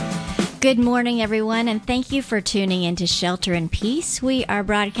Good morning, everyone, and thank you for tuning in to Shelter in Peace. We are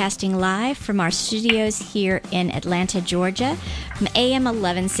broadcasting live from our studios here in Atlanta, Georgia, from AM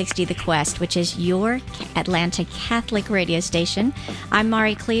 1160 The Quest, which is your Atlanta Catholic radio station. I'm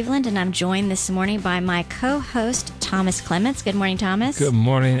Mari Cleveland, and I'm joined this morning by my co-host, Thomas Clements. Good morning, Thomas. Good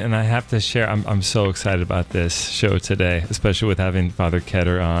morning, and I have to share, I'm so excited about this show today, especially with having Father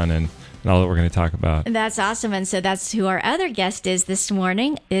Ketter on and all that we're going to talk about. That's awesome. And so that's who our other guest is this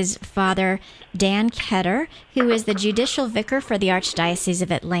morning, is Father Dan Ketter, who is the judicial vicar for the Archdiocese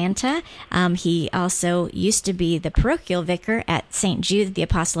of Atlanta. He also used to be the parochial vicar at St. Jude the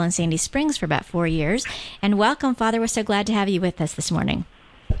Apostle in Sandy Springs for about 4 years. And welcome, Father. We're so glad to have you with us this morning.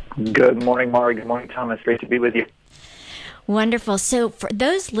 Good morning, Mari. Good morning, Thomas. Great to be with you. Wonderful. So for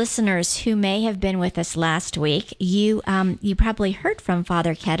those listeners who may have been with us last week, you probably heard from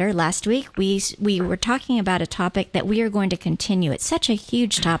Father Ketter last week. We were talking about a topic that we are going to continue. It's such a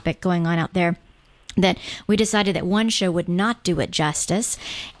huge topic going on out there that we decided that one show would not do it justice.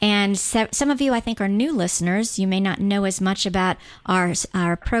 And some of you, I think, are new listeners. You may not know as much about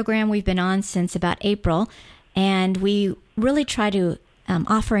our program. We've been on since about April, and we really try to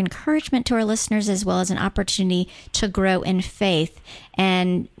offer encouragement to our listeners as well as an opportunity to grow in faith.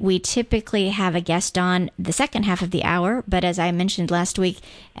 And we typically have a guest on the second half of the hour, but as I mentioned last week,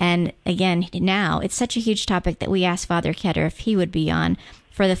 and again now, it's such a huge topic that we asked Father Ketter if he would be on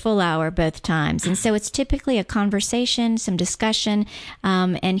for the full hour both times. And so it's typically a conversation, some discussion,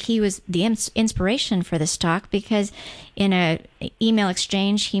 and he was the inspiration for this talk because in a email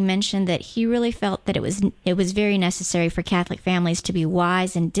exchange, he mentioned that he really felt that it was very necessary for Catholic families to be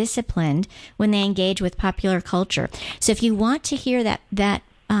wise and disciplined when they engage with popular culture. So if you want to hear that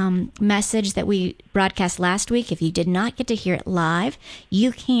message that we broadcast last week, if you did not get to hear it live,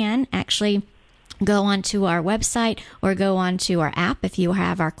 you can actually go onto our website or go onto our app if you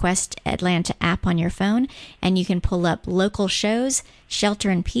have our Quest Atlanta app on your phone, and you can pull up local shows,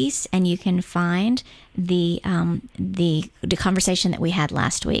 Shelter in Peace, and you can find the conversation that we had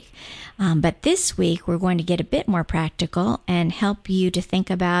last week. But this week, we're going to get a bit more practical and help you to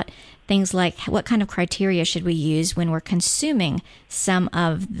think about things like what kind of criteria should we use when we're consuming some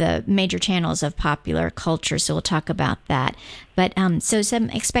of the major channels of popular culture. So we'll talk about that. But so some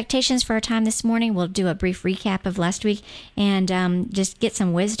expectations for our time this morning. We'll do a brief recap of last week and just get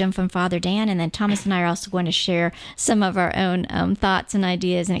some wisdom from Father Dan. And then Thomas and I are also going to share some of our own thoughts and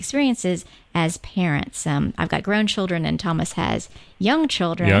ideas and experiences as parents. I've got grown children, and Thomas has young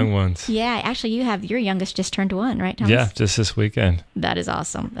children. Young ones. Yeah, actually, you have your youngest just turned 1, right, Thomas? Yeah, just this weekend. That is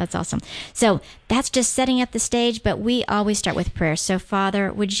awesome. That's awesome. So that's just setting up the stage, but we always start with prayer. So,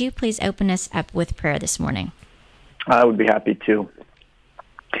 Father, would you please open us up with prayer this morning? I would be happy to.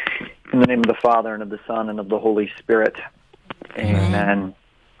 In the name of the Father, and of the Son, and of the Holy Spirit. Amen.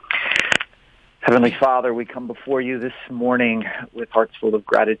 Heavenly Father, we come before you this morning with hearts full of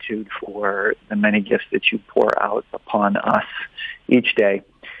gratitude for the many gifts that you pour out upon us each day.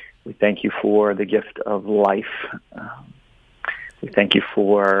 We thank you for the gift of life. We thank you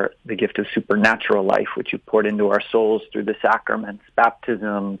for the gift of supernatural life, which you poured into our souls through the sacraments,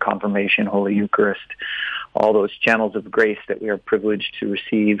 baptism, confirmation, Holy Eucharist, all those channels of grace that we are privileged to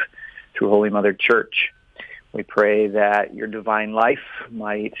receive through Holy Mother Church. We pray that your divine life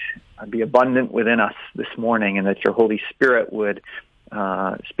might be abundant within us this morning, and that your Holy Spirit would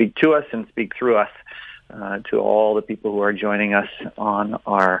speak to us and speak through us to all the people who are joining us on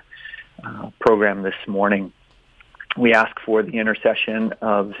our program this morning. We ask for the intercession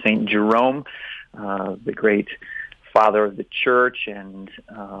of St. Jerome, the great father of the Church and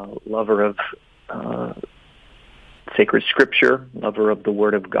lover of sacred Scripture, lover of the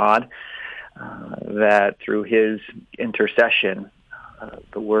Word of God, that through his intercession,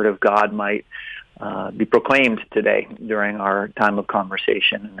 the Word of God might be proclaimed today during our time of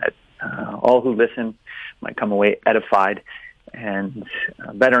conversation, and that all who listen might come away edified and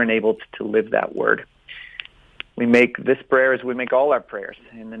better enabled to live that Word. We make this prayer as we make all our prayers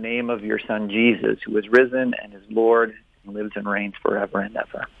in the name of your Son, Jesus, who is risen and is Lord and lives and reigns forever and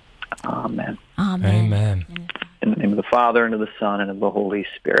ever. Amen. Amen. Amen. In the name of the Father, and of the Son, and of the Holy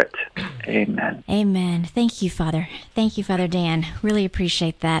Spirit. Amen. Amen. Thank you, Father. Thank you, Father Dan. Really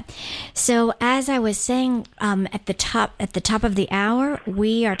appreciate that. So, as I was saying at the top of the hour,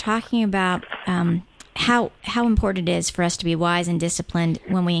 we are talking about how important it is for us to be wise and disciplined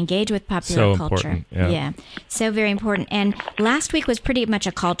when we engage with popular culture. Yeah, so very important. And last week was pretty much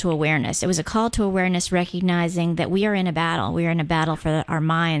a call to awareness. It was a call to awareness, recognizing that we are in a battle. We are in a battle for our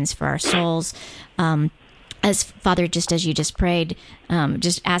minds, for our souls. as Father, just as you just prayed,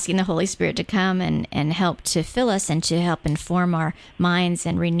 just asking the Holy Spirit to come and help to fill us and to help inform our minds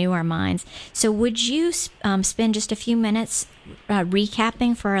and renew our minds. So would you spend just a few minutes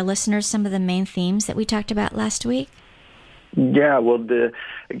recapping for our listeners some of the main themes that we talked about last week? Yeah, well, the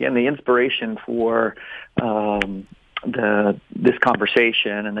inspiration for this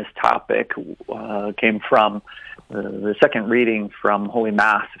conversation and this topic came from the second reading from Holy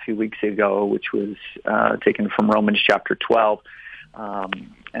Mass a few weeks ago, which was taken from Romans chapter 12.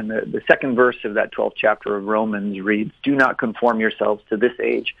 And the second verse of that 12th chapter of Romans reads, "Do not conform yourselves to this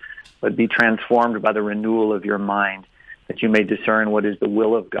age, but be transformed by the renewal of your mind, that you may discern what is the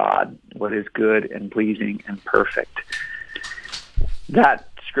will of God, what is good and pleasing and perfect." That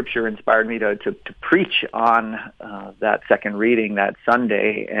scripture inspired me to preach on that second reading that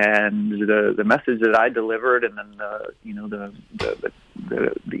Sunday, and the message that I delivered, and then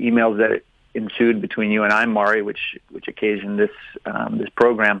the emails that ensued between you and I, Mari, which occasioned this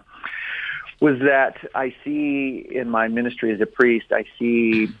program, was that I see in my ministry as a priest, I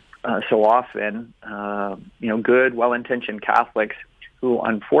see so often good, well-intentioned Catholics who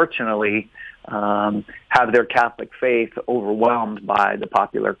unfortunately have their Catholic faith overwhelmed by the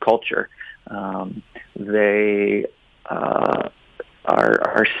popular culture. They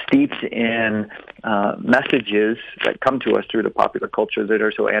are steeped in messages that come to us through the popular culture that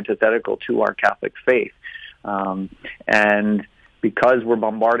are so antithetical to our Catholic faith. And because we're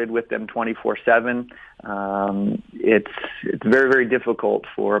bombarded with them 24/7, it's very, very difficult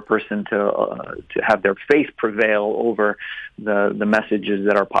for a person to have their faith prevail over the messages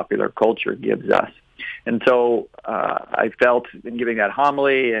that our popular culture gives us. And so I felt in giving that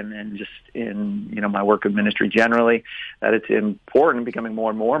homily and just in my work of ministry generally that it's important, becoming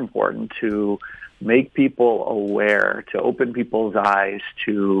more and more important, to make people aware, to open people's eyes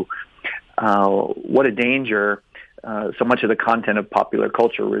to what a danger so much of the content of popular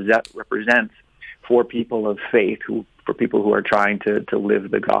culture represents for people of faith, for people who are trying to live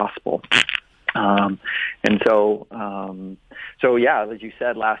the gospel. So yeah, as you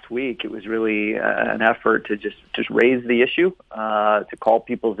said last week, it was really an effort to just raise the issue, to call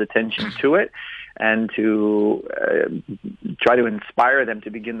people's attention to it, and to try to inspire them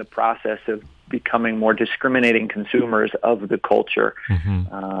to begin the process of becoming more discriminating consumers of the culture,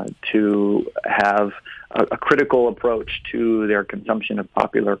 to have a critical approach to their consumption of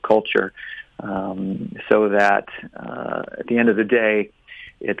popular culture, so that at the end of the day,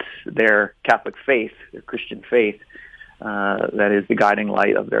 it's their Catholic faith, their Christian faith, that is the guiding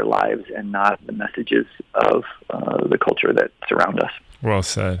light of their lives, and not the messages of the culture that surround us. Well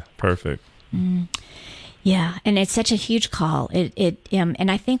said. Perfect. Yeah, and it's such a huge call.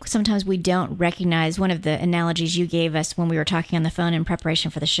 And I think sometimes we don't recognize. One of the analogies you gave us when we were talking on the phone in preparation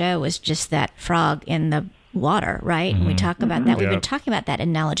for the show was just that frog in the water, right? And we talk about that. We've been talking about that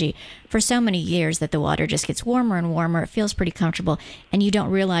analogy for so many years, that the water just gets warmer and warmer. It feels pretty comfortable, and you don't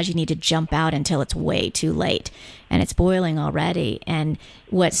realize you need to jump out until it's way too late and it's boiling already. And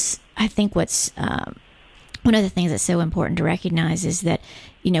I think what's one of the things that's so important to recognize is that,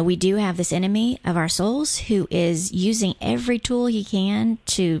 we do have this enemy of our souls who is using every tool he can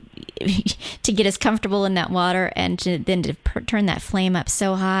to get us comfortable in that water, and to turn that flame up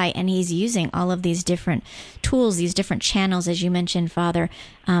so high. And he's using all of these different tools, these different channels, as you mentioned, Father,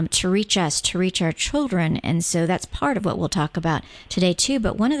 to reach us, to reach our children. And so that's part of what we'll talk about today too.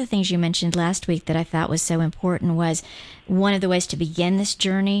 But one of the things you mentioned last week that I thought was so important was one of the ways to begin this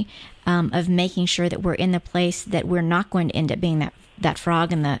journey of making sure that we're in the place that we're not going to end up being that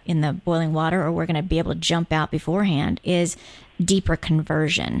frog in the boiling water, or we're going to be able to jump out beforehand, is deeper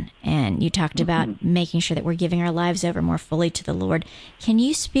conversion. And you talked about making sure that we're giving our lives over more fully to the Lord. Can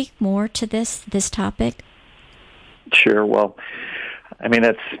you speak more to this topic? Sure. Well, I mean,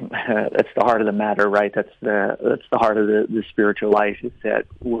 that's the heart of the matter, right? That's the heart of the spiritual life, is that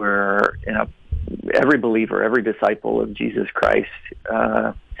we're every believer, every disciple of Jesus Christ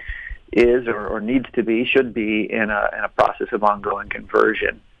is or needs to be, should be in a process of ongoing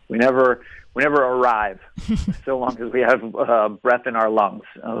conversion. We never arrive, so long as we have breath in our lungs.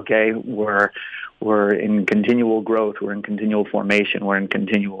 Okay, we're in continual growth. We're in continual formation. We're in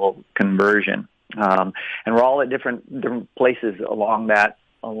continual conversion, and we're all at different places along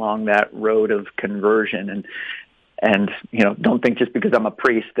that road of conversion. And don't think just because I'm a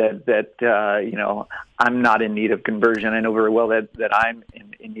priest that I'm not in need of conversion. I know very well that I'm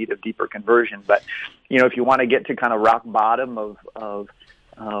in need of deeper conversion. But if you want to get to kind of rock bottom of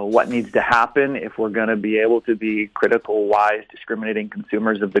what needs to happen if we're going to be able to be critical, wise, discriminating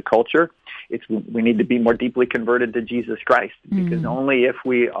consumers of the culture, we need to be more deeply converted to Jesus Christ. Because only if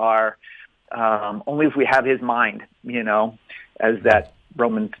we are only if we have his mind, as that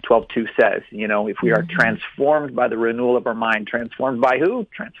Romans 12:2 says, if we are transformed by the renewal of our mind, transformed by who?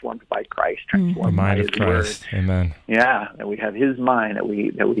 Transformed by Christ, transformed by his word. Amen. Yeah, that we have his mind, that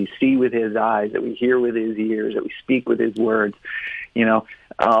we see with his eyes, that we hear with his ears, that we speak with his words.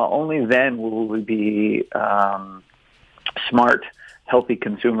 Only then will we be smart, healthy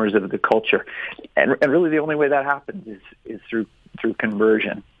consumers of the culture. And really the only way that happens is through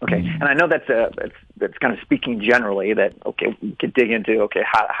conversion. Okay. And I know that's kind of speaking generally, that, okay, we could dig into, okay,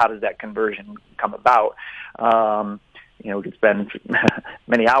 how does that conversion come about? We could spend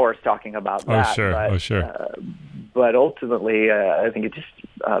many hours talking about that. Oh, sure. But ultimately, I think it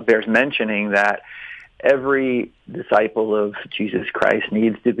just bears mentioning that every disciple of Jesus Christ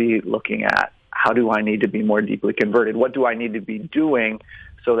needs to be looking at, how do I need to be more deeply converted? What do I need to be doing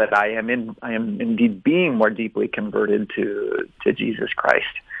so that I am indeed being more deeply converted to Jesus Christ?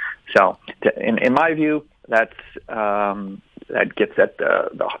 So, in my view, that gets at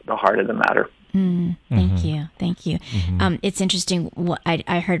the heart of the matter. Thank you. It's interesting.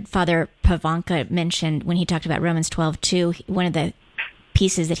 I heard Father Pavanka mention when he talked about Romans 12:2. One of the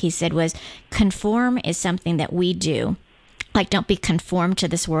pieces that he said was, conform is something that we do. Like, don't be conformed to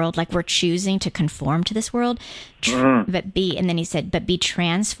this world, like we're choosing to conform to this world, and then he said, but be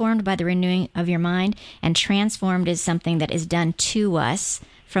transformed by the renewing of your mind. And transformed is something that is done to us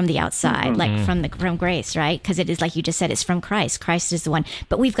from the outside, like from grace, right? Because it is, like you just said, it's from Christ. Christ is the one.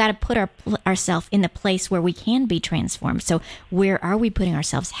 But we've got to put ourselves in the place where we can be transformed. So where are we putting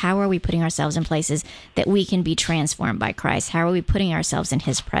ourselves? How are we putting ourselves in places that we can be transformed by Christ? How are we putting ourselves in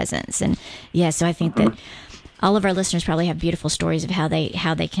his presence? And so I think that all of our listeners probably have beautiful stories of how they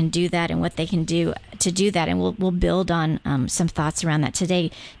can do that and what they can do to do that, and we'll build on some thoughts around that today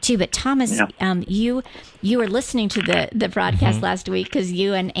too. But Thomas, you were listening to the broadcast last week, because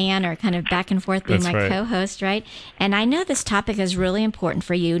you and Anne are kind of back and forth being co-host, right? And I know this topic is really important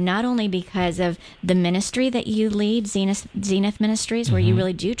for you, not only because of the ministry that you lead, Zenith Ministries, where you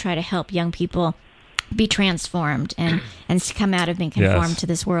really do try to help young people be transformed and come out of being conformed to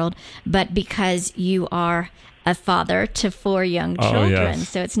this world, but because you are a father to 4 young children.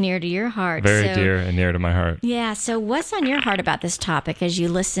 So it's near to your heart. Very dear and near to my heart. Yeah. So what's on your heart about this topic as you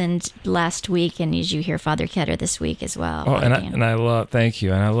listened last week and as you hear Father Ketter this week as well? Oh, thank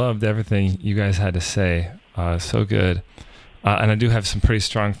you. And I loved everything you guys had to say. So good. And I do have some pretty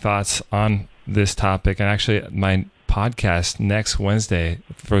strong thoughts on this topic. And actually, my podcast next Wednesday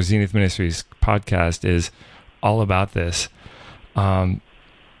for Zenith Ministries podcast is all about this.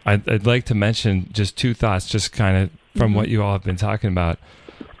 I'd like to mention just 2 thoughts, just kind of from what you all have been talking about.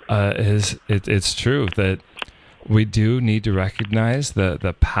 It's true that we do need to recognize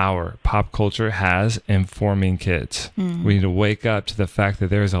the power pop culture has in forming kids. We need to wake up to the fact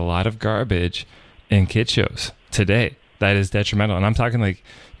that there's a lot of garbage in kid shows today that is detrimental. And I'm talking like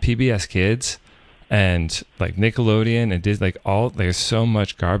PBS Kids and like Nickelodeon and Disney, there's so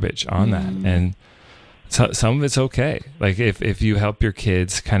much garbage on that. And so, some of it's okay. Like if you help your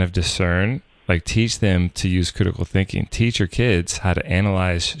kids kind of discern, like teach them to use critical thinking, teach your kids how to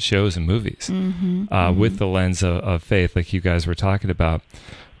analyze shows and movies with the lens of faith, like you guys were talking about.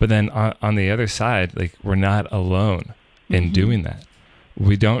 But then on the other side, like we're not alone in doing that.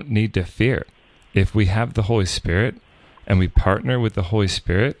 We don't need to fear. If we have the Holy Spirit and we partner with the Holy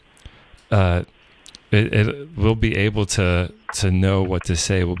Spirit, we'll be able to know what to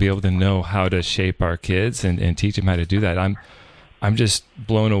say. We'll be able to know how to shape our kids and teach them how to do that. I'm just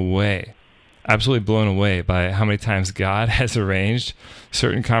blown away, absolutely blown away by how many times God has arranged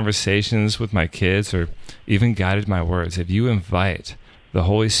certain conversations with my kids or even guided my words. If you invite the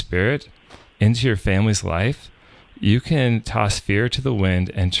Holy Spirit into your family's life, you can toss fear to the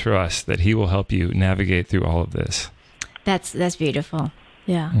wind and trust that he will help you navigate through all of this. That's beautiful.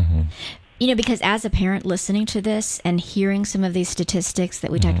 Yeah. Because as a parent listening to this and hearing some of these statistics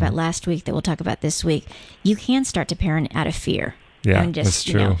that we talked about last week that we'll talk about this week, you can start to parent out of fear. Yeah, and just,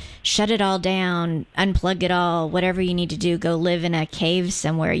 that's true. Shut it all down, unplug it all, whatever you need to do, go live in a cave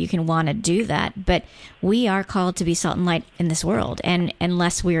somewhere. You can want to do that. But we are called to be salt and light in this world. And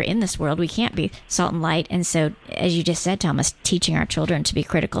unless we're in this world, we can't be salt and light. And so, as you just said, Thomas, teaching our children to be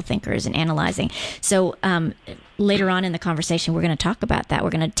critical thinkers and analyzing. So later on in the conversation, we're going to talk about that.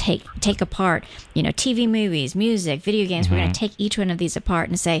 We're going to take apart, TV, movies, music, video games. We're going to take each one of these apart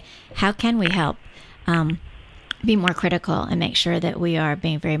and say, how can we help be more critical and make sure that we are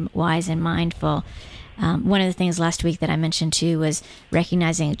being very wise and mindful. One of the things last week that I mentioned too was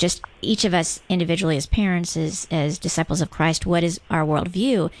recognizing just each of us individually as parents, as disciples of Christ, what is our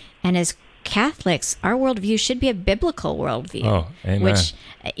worldview, and as Catholics, our worldview should be a biblical worldview. Oh, amen. Which,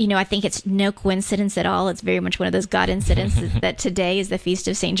 I think it's no coincidence at all. It's very much one of those God incidences that today is the feast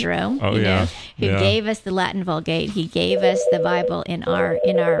of Saint Jerome. Who gave us the Latin Vulgate. He gave us the Bible in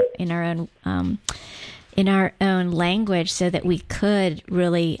our own language, so that we could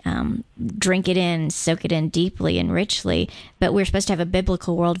really drink it in, soak it in deeply and richly. But we're supposed to have a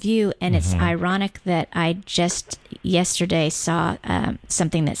biblical worldview, and it's ironic that I just yesterday saw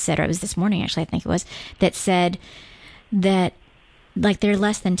something that said, or it was this morning actually, I think it was, that said that like there are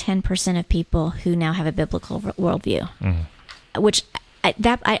less than 10% of people who now have a biblical worldview, which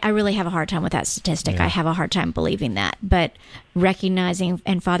I really have a hard time with that statistic. I have a hard time believing that. But recognizing,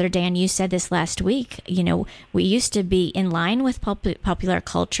 and Father Dan, you said this last week, we used to be in line with popular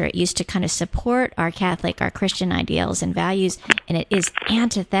culture. It used to kind of support our Catholic, our Christian ideals and values, and it is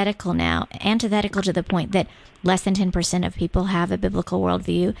antithetical now, antithetical to the point that less than 10% of people have a biblical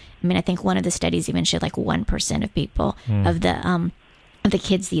worldview. I mean, I think one of the studies even showed like 1% of people, of the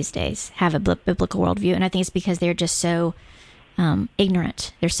kids these days, have a biblical worldview. And I think it's because they're just so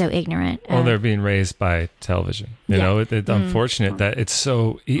ignorant. They're so ignorant. Well, they're being raised by television. It's unfortunate that it's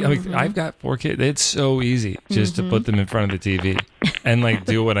so. I mean, I've got 4 kids. It's so easy just to put them in front of the TV and like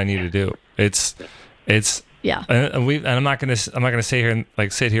do what I need to do. It's. And I'm not gonna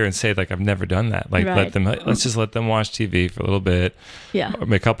sit here and say like I've never done that. Like let's just let them watch TV for a little bit. Yeah.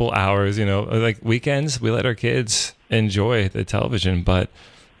 Or a couple hours. Like weekends we let our kids enjoy the television, but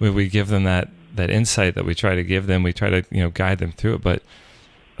we give them that insight that we try to give them. We try to guide them through it. But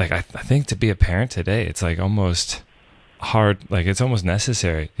like I think to be a parent today, it's like almost hard. Like it's almost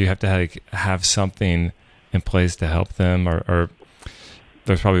necessary. You have to have something in place to help them, or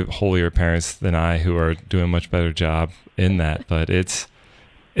there's probably holier parents than I who are doing a much better job in that. But it's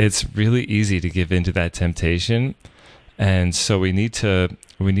really easy to give into that temptation, and so we need to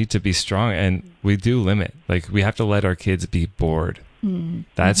be strong, and we do limit. Like we have to let our kids be bored.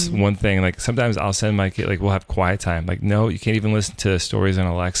 That's one thing. Like sometimes I'll send my kid, like we'll have quiet time. Like, no, you can't even listen to stories on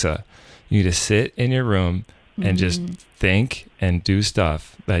Alexa. You need to sit in your room and just think and do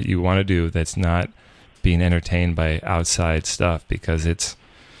stuff that you want to do that's not being entertained by outside stuff, because it's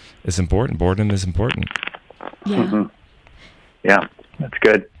important. Boredom is important. Yeah. Yeah, that's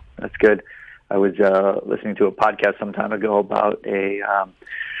good. I was listening to a podcast some time ago about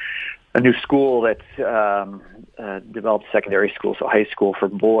a new school that's developed secondary school, so high school for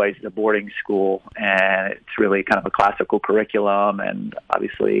boys, the boarding school, and it's really kind of a classical curriculum, and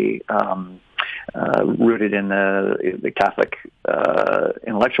obviously rooted in the Catholic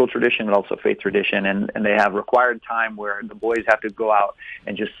intellectual tradition, but also faith tradition, and they have required time where the boys have to go out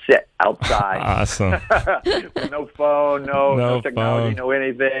and just sit outside. Awesome. With no phone, no technology, no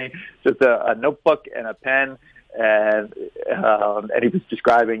anything, just a notebook and a pen. And he was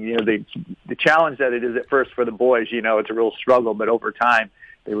describing, the challenge that it is at first for the boys. It's a real struggle, but over time,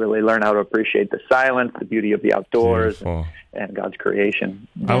 they really learn how to appreciate the silence, the beauty of the outdoors, and God's creation.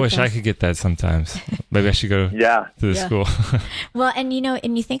 I wish I could get that sometimes. Maybe I should go to the school. Well, and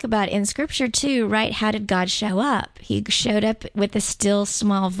and you think about it, in Scripture too, right? How did God show up? He showed up with a still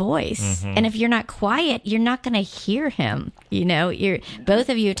small voice. And if you're not quiet, you're not going to hear him. Both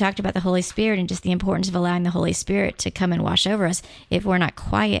of you have talked about the Holy Spirit and just the importance of allowing the Holy Spirit to come and wash over us. If we're not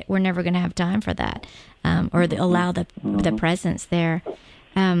quiet, we're never going to have time for that, allow the presence there.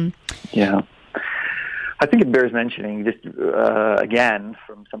 I think it bears mentioning, just again,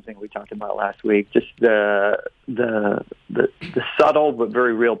 from something we talked about last week, just the subtle but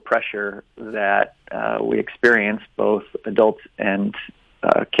very real pressure that we experience, both adults and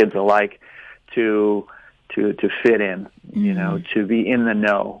kids alike, to fit in, to be in the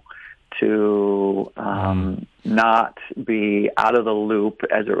know, to not be out of the loop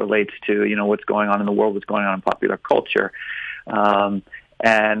as it relates to what's going on in the world, what's going on in popular culture.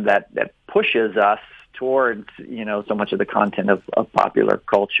 And that pushes us towards, so much of the content of popular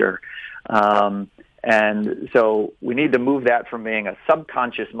culture. And so we need to move that from being a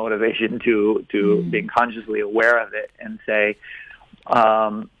subconscious motivation to being consciously aware of it and say,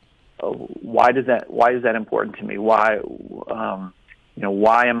 why is that important to me? Why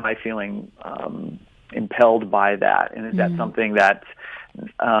am I feeling impelled by that? And is that something that's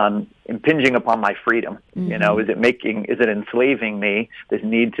impinging upon my freedom? Is it enslaving me, this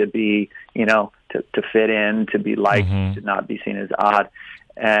need to be, to fit in, to be liked, to not be seen as odd,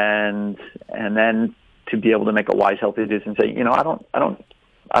 and then to be able to make a wise, healthy decision and say,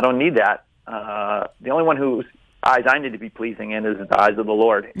 I don't need that. The only one whose eyes I need to be pleasing in is the eyes of the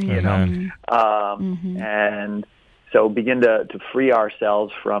Lord, and so begin to free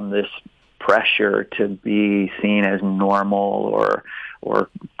ourselves from this pressure to be seen as normal or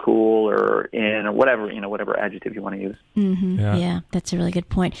cool or or whatever adjective you want to use. Mm-hmm. Yeah, that's a really good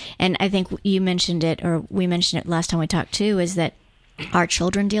point. And I think you mentioned it, or we mentioned it last time we talked too, is that our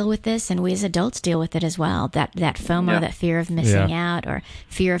children deal with this, and we as adults deal with it as well. That FOMO, that fear of missing out, or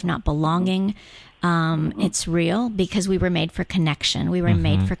fear of not belonging. It's real because we were made for connection. We were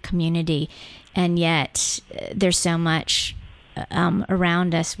made for community, and yet there's so much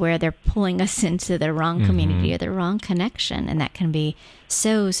around us where they're pulling us into the wrong community or the wrong connection, and that can be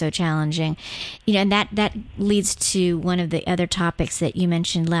so challenging. And that leads to one of the other topics that you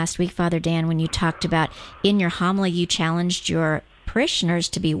mentioned last week, Father Dan, when you talked about in your homily, you challenged your parishioners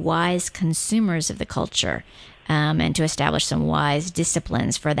to be wise consumers of the culture, and to establish some wise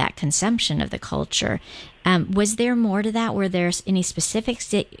disciplines for that consumption of the culture. Was there more to that? Were there any specific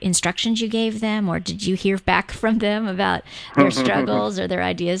instructions you gave them, or did you hear back from them about their struggles or their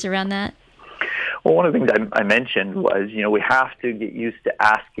ideas around that? Well, one of the things I mentioned was, we have to get used to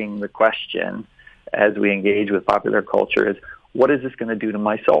asking the question as we engage with popular culture is, what is this going to do to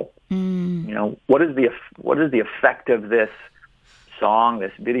my soul? What is the effect of this song,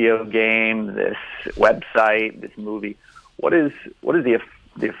 this video game, this website, this movie? What is the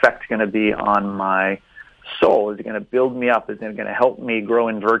effect going to be on my soul? Is it going to build me up? Is it going to help me grow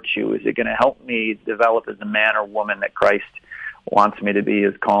in virtue? Is it going to help me develop as the man or woman that Christ wants me to be,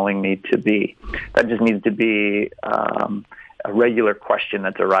 is calling me to be? That just needs to be a regular question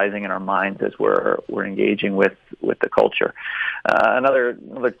that's arising in our minds as we're engaging with the culture. Another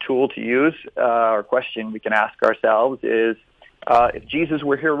tool to use, or question we can ask ourselves is, if Jesus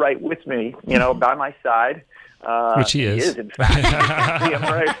were here right with me, by my side, which he is in fact, see him,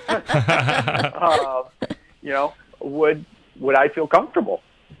 right? Would I feel comfortable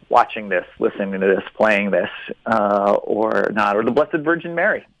watching this, listening to this, playing this, or not? Or the Blessed Virgin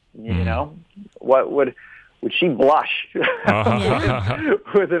Mary, what would she blush with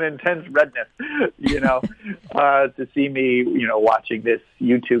an intense redness, to see me, watching this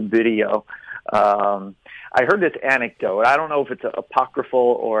YouTube video? I heard this anecdote. I don't know if it's apocryphal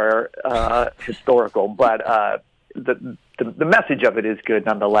or historical, but the message of it is good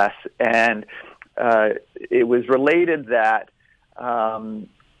nonetheless. And it was related that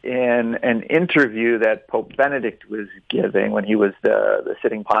in an interview that Pope Benedict was giving when he was the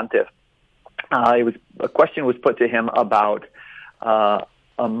sitting pontiff, a question was put to him about a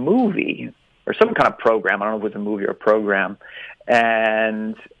movie or some kind of program. I don't know if it was a movie or a program,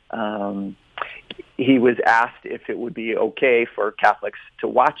 and he was asked if it would be okay for Catholics to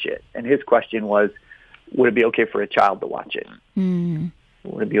watch it. And his question was, would it be okay for a child to watch it?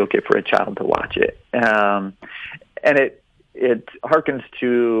 Would it be okay for a child to watch it? And it harkens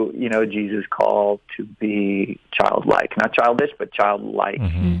to, Jesus' call to be childlike, not childish, but childlike,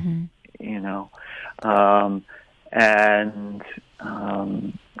 and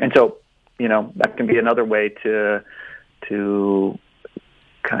so, that can be another way to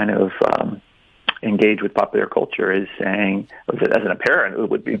kind of engage with popular culture, is saying, as a parent, it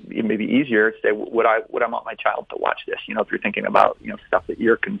would be maybe easier to say, would I want my child to watch this? If you're thinking about stuff that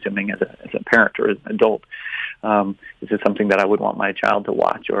you're consuming as a parent or as an adult, is it something that I would want my child to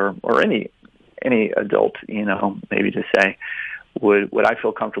watch, or any adult? Maybe to say, would I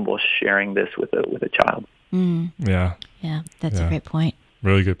feel comfortable sharing this with a child? Yeah, that's a great point.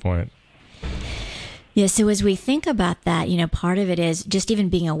 Really good point. Yeah, so as we think about that, part of it is just even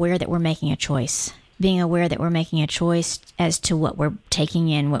being aware that we're making a choice. Being aware that we're making a choice as to what we're taking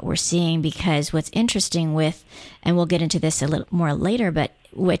in, what we're seeing, because what's interesting with, and we'll get into this a little more later, but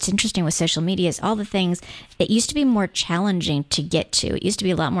what's interesting with social media is all the things, it used to be more challenging to get to. It used to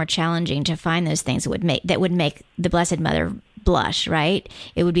be a lot more challenging to find those things that would make the Blessed Mother blush, right?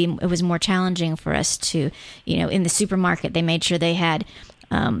 It was more challenging for us to, in the supermarket, they made sure they had,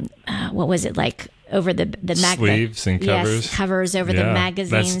 what was it, like, over the sleeves and covers. Yes, covers over the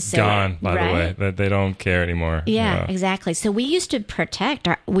magazines. That's gone, by the way. That they don't care anymore. Yeah, exactly. So we used to protect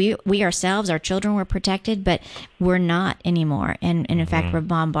we ourselves, our children were protected, but we're not anymore. And in fact, we're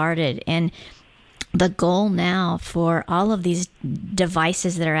bombarded. And the goal now for all of these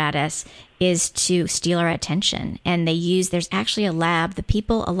devices that are at us is to steal our attention. And there's actually a lab,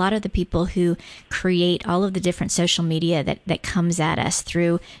 a lot of the people who create all of the different social media that comes at us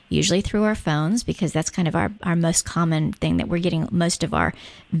usually through our phones, because that's kind of our most common thing that we're getting most of our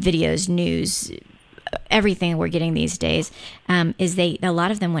videos, news, everything we're getting these days, is a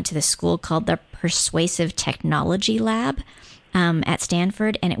lot of them went to the school called the Persuasive Technology Lab. At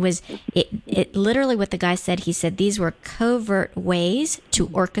Stanford, and it literally what the guy said, he said these were covert ways to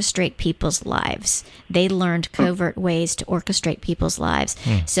orchestrate people's lives. They learned covert ways to orchestrate people's lives.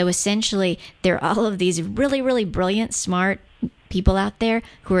 So essentially, there are all of these really, really brilliant, smart people out there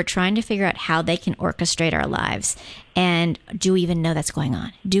who are trying to figure out how they can orchestrate our lives. And do we even know that's going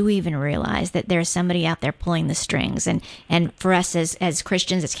on? Do we even realize that there's somebody out there pulling the strings? And for us as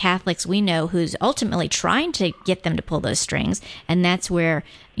Christians, as Catholics, we know who's ultimately trying to get them to pull those strings. And that's where,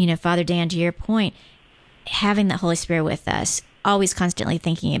 Father Dan, to your point, having the Holy Spirit with us, always constantly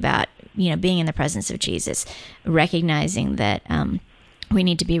thinking about, being in the presence of Jesus, recognizing that we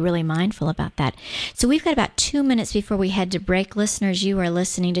need to be really mindful about that. So we've got about 2 minutes before we head to break. Listeners, you are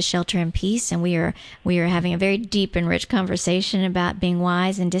listening to Shelter in Peace, and we are having a very deep and rich conversation about being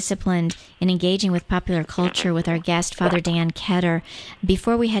wise and disciplined and engaging with popular culture with our guest, Father Dan Ketter.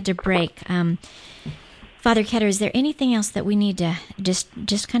 Before we head to break, Father Ketter, is there anything else that we need to just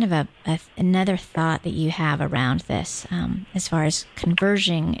kind of another thought that you have around this, as far as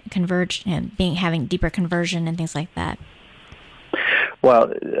having deeper conversion and things like that?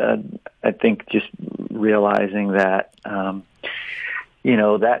 Well, I think just realizing that, that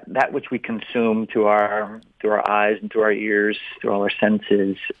which we consume through our eyes and through our ears, through all our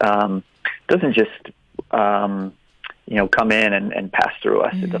senses, doesn't just, come in and pass through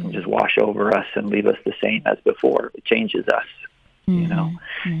us. Mm-hmm. It doesn't just wash over us and leave us the same as before. It changes us, Mm-hmm.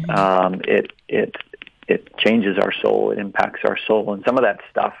 It changes our soul. It impacts our soul. And some of that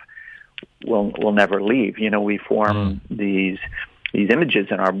stuff will never leave. We form these images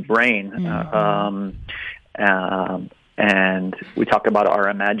in our brain, and we talk about our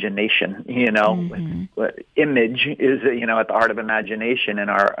imagination. Image is at the heart of imagination, and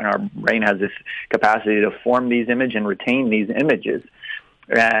our brain has this capacity to form these images and retain these images,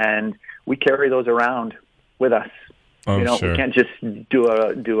 and we carry those around with us. Sure. We can't just do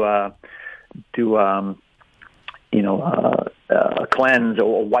a cleanse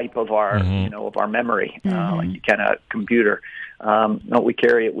or a wipe of our of our memory, like you can a computer. No, we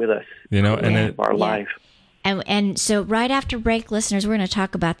carry it with us, our life. And so right after break, listeners, we're going to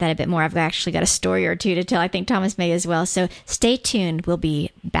talk about that a bit more. I've actually got a story or two to tell. I think Thomas may as well. So stay tuned. We'll be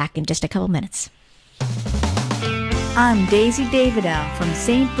back in just a couple minutes. I'm Daisy Davidow from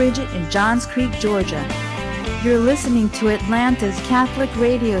St. Bridget in Johns Creek, Georgia. You're listening to Atlanta's Catholic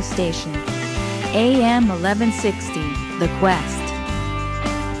radio station, AM 1160, The Quest.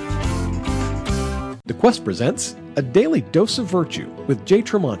 The Quest presents A Daily Dose of Virtue with Jay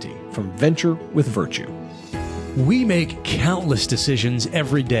Tremonti from Venture with Virtue. We make countless decisions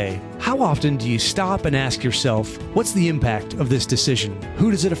every day. How often do you stop and ask yourself, what's the impact of this decision?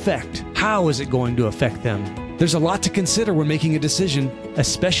 Who does it affect? How is it going to affect them? There's a lot to consider when making a decision,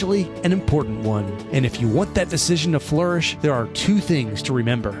 especially an important one. And if you want that decision to flourish, there are two things to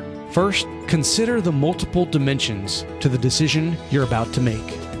remember. First, consider the multiple dimensions to the decision you're about to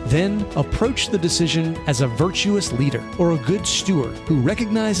make. Then, approach the decision as a virtuous leader or a good steward who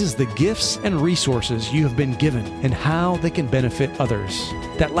recognizes the gifts and resources you have been given and how they can benefit others.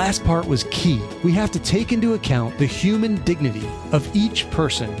 That last part was key. We have to take into account the human dignity of each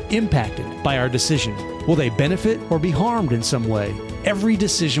person impacted by our decision. Will they benefit or be harmed in some way? Every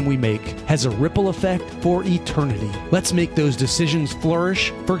decision we make has a ripple effect for eternity. Let's make those decisions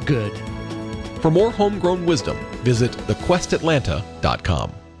flourish for good. For more homegrown wisdom, visit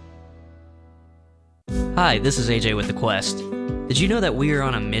thequestatlanta.com. Hi, this is AJ with The Quest. Did you know that we are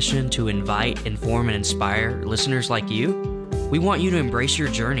on a mission to invite, inform, and inspire listeners like you? We want you to embrace your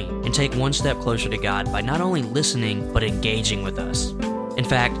journey and take one step closer to God by not only listening, but engaging with us. In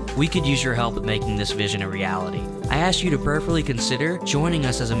fact, we could use your help with making this vision a reality. I ask you to prayerfully consider joining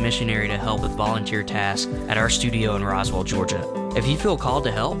us as a missionary to help with volunteer tasks at our studio in Roswell, Georgia. If you feel called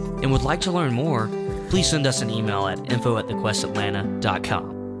to help and would like to learn more, please send us an email at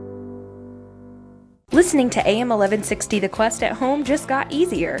info@thequestatlanta.com. Listening to AM 1160 The Quest at home just got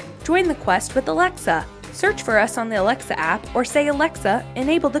easier. Join The Quest with Alexa. Search for us on the Alexa app or say, Alexa,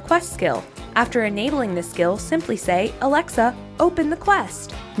 enable the Quest skill. After enabling the skill, simply say, Alexa, open the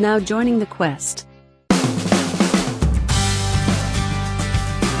Quest. Now joining the Quest.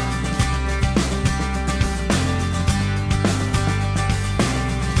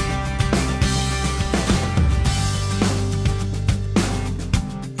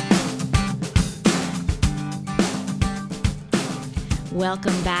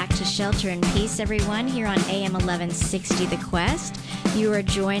 Welcome back to Shelter in Peace, everyone, here on AM 1160 The Quest. You are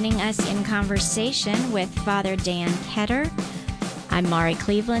joining us in conversation with Father Dan Ketter. I'm Mari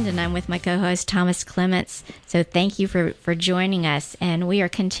Cleveland, and I'm with my co-host Thomas Clements. So thank you for joining us. And we are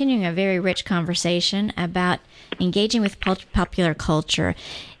continuing a very rich conversation about engaging with popular culture.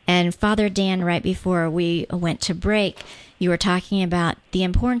 And Father Dan, right before we went to break, you were talking about the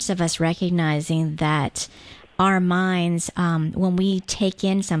importance of us recognizing that our minds, when we take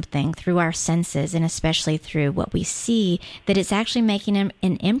in something through our senses, and especially through what we see, that it's actually making an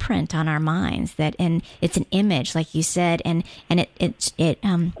imprint on our minds. And it's an image, like you said, and it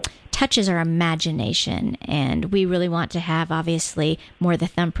touches our imagination. And we really want to have, obviously, more the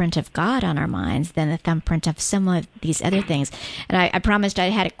thumbprint of God on our minds than the thumbprint of some of these other things. And I promised I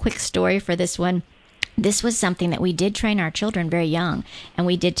had a quick story for this one. This was something that we did train our children very young, and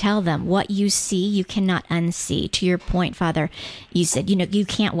we did tell them, what you see, you cannot unsee. To your point, Father, you said, you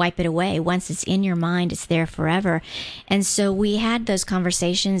can't wipe it away. Once it's in your mind, it's there forever. And so we had those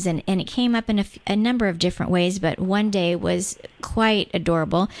conversations, and it came up in a number of different ways, but one day was quite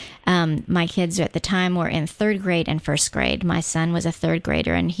adorable. My kids at the time were in 3rd grade and 1st grade. My son was a 3rd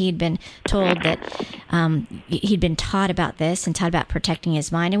grader, and he'd been told that he'd been taught about this and taught about protecting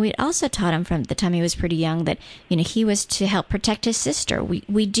his mind. And we'd also taught him from the time he was pretty young that, he was to help protect his sister.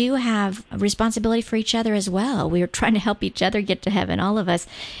 We do have a responsibility for each other as well. We were trying to help each other get to heaven, all of us.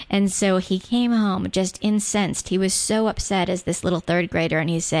 And so he came home just incensed. He was so upset as this little 3rd grader, and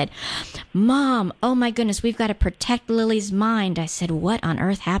he said, "Mom, oh my goodness, we've got to protect Lily's mind." I said, "What on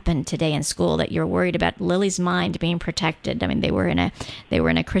earth happened today in school that you're worried about Lily's mind being protected?" I mean, they were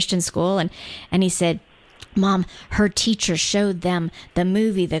in a Christian school, and he said, "Mom, her teacher showed them the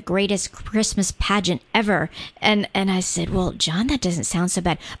movie, The Greatest Christmas Pageant Ever." And I said, "Well, John, that doesn't sound so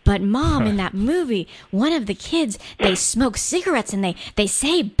bad. But Mom, in that movie, one of the kids, they smoke cigarettes and they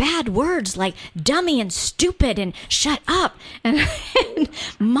say bad words like dummy and stupid and shut up." And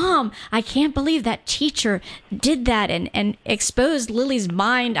Mom, I can't believe that teacher did that and exposed Lily's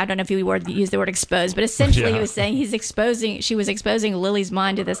mind. I don't know if he used the word exposed, but essentially he was saying she was exposing Lily's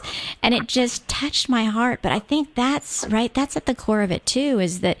mind to this. And it just touched my heart. But I think that's right. That's at the core of it, too,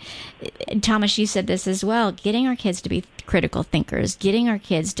 is that, Thomas, you said this as well, getting our kids to be critical thinkers, getting our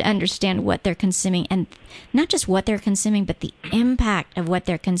kids to understand what they're consuming, and not just what they're consuming, but the impact of what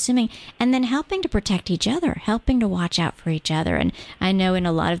they're consuming, and then helping to protect each other, helping to watch out for each other. And I know in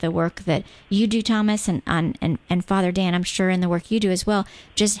a lot of the work that you do, Thomas, and Father Dan, I'm sure in the work you do as well,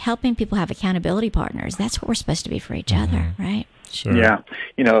 just helping people have accountability partners. That's what we're supposed to be for each other, right? Sure. Yeah,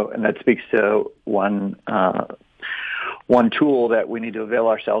 and that speaks to one tool that we need to avail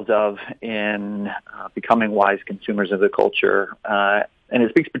ourselves of in becoming wise consumers of the culture, and it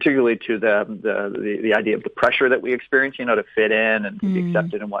speaks particularly to the idea of the pressure that we experience, to fit in and to be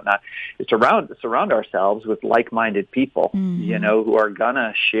accepted and whatnot. It's surround ourselves with like-minded people, who are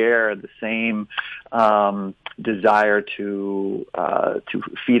gonna share the same desire to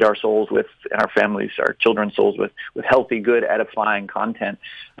feed our souls with, and our families, our children's souls with healthy, good, edifying content.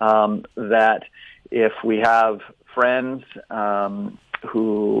 That if we have friends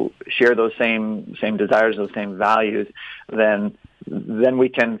who share those same desires, those same values, then we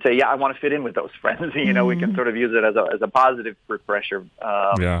can say, yeah, I want to fit in with those friends. We can sort of use it as a positive pressure,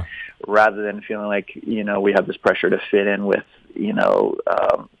 rather than feeling like we have this pressure to fit in with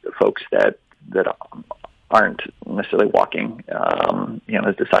folks that aren't necessarily walking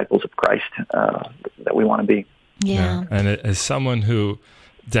as disciples of Christ that we want to be. Yeah. And as someone who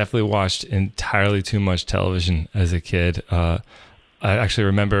definitely watched entirely too much television as a kid, I actually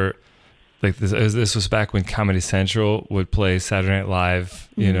remember, like, this was back when Comedy Central would play Saturday Night Live,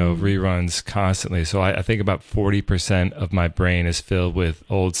 reruns constantly. So I think about 40% of my brain is filled with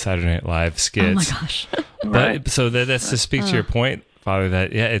old Saturday Night Live skits. Oh my gosh! Right. So that's to speak to your point, Father,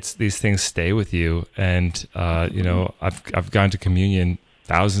 that it's these things stay with you, and I've gone to communion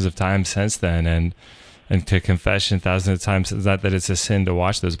thousands of times since then, and to confession thousands of times. It's not that it's a sin to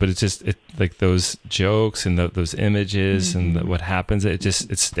watch those, but it's just like those jokes and those images and what happens. It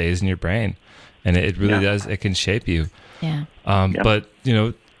stays in your brain, and it really does. It can shape you. Yeah. But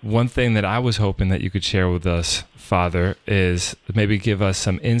one thing that I was hoping that you could share with us, Father, is maybe give us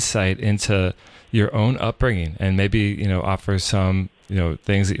some insight into your own upbringing, and maybe offer some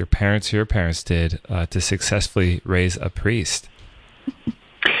things that your parents did to successfully raise a priest.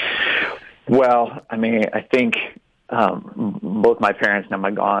 Well, I mean, I think both my parents, now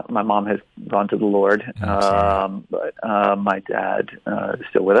my mom has gone to the Lord, but my dad is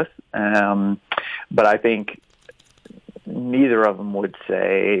still with us. But I think neither of them would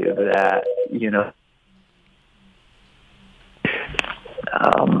say that,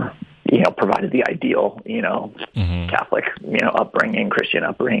 provided the ideal, Catholic, upbringing, Christian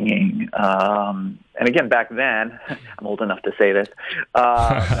upbringing. And again, back then, I'm old enough to say this,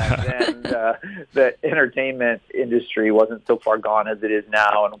 back then, the entertainment industry wasn't so far gone as it is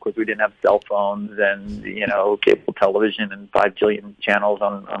now. And of course, we didn't have cell phones and, cable television and 5 jillion channels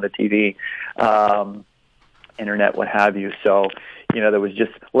on the TV, internet, what have you. So, there was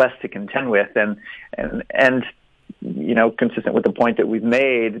just less to contend with, and consistent with the point that we've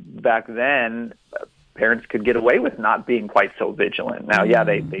made back then, parents could get away with not being quite so vigilant. Now,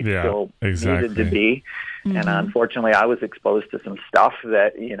 they still needed to be. Mm-hmm. And unfortunately, I was exposed to some stuff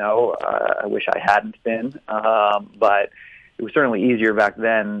that, I wish I hadn't been. But it was certainly easier back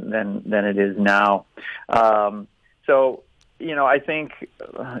then than it is now. So, I think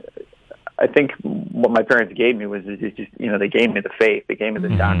what my parents gave me was just, they gave me the faith. They gave me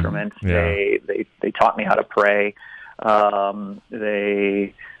the sacraments. Yeah. They taught me how to pray.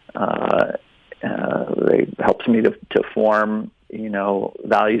 They helped me to form,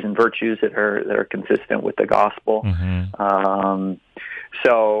 values and virtues that are consistent with the gospel. Mm-hmm.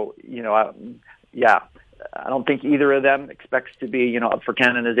 I don't think either of them expects to be, up for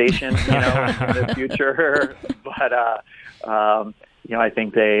canonization, in the future. But I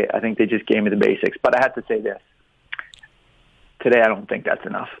think they just gave me the basics. But I have to say this: today, I don't think that's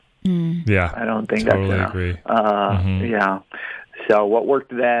enough. Mm. Yeah, I don't think totally that's enough. Agree. Yeah. So what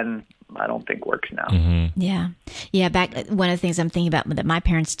worked then, I don't think works now. Mm-hmm. Yeah. Back, one of the things I'm thinking about that my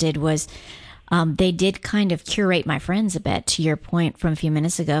parents did was they did kind of curate my friends a bit. To your point from a few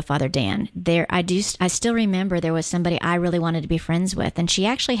minutes ago, Father Dan, I still remember there was somebody I really wanted to be friends with, and she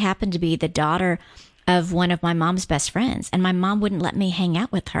actually happened to be the daughter of one of my mom's best friends, and my mom wouldn't let me hang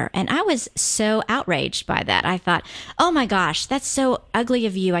out with her. And I was so outraged by that. I thought, oh my gosh, that's so ugly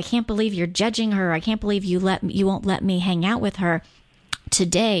of you. I can't believe you're judging her. I can't believe you won't let me hang out with her.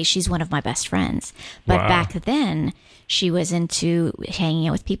 Today, she's one of my best friends. But back then, she was into hanging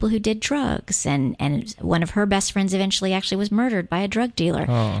out with people who did drugs. And one of her best friends eventually actually was murdered by a drug dealer.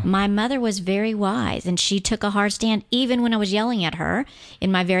 Oh. My mother was very wise, and she took a hard stand even when I was yelling at her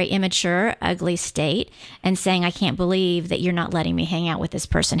in my very immature, ugly state and saying, I can't believe that you're not letting me hang out with this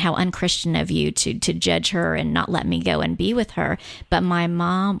person. How unchristian of you to judge her and not let me go and be with her. But my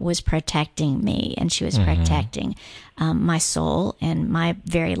mom was protecting me, and she was protecting my soul and my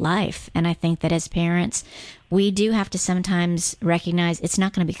very life. And I think that as parents, we do have to sometimes recognize it's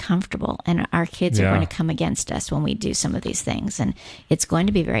not going to be comfortable, and our kids are going to come against us when we do some of these things, and it's going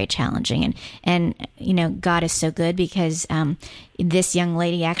to be very challenging. And God is so good, because this young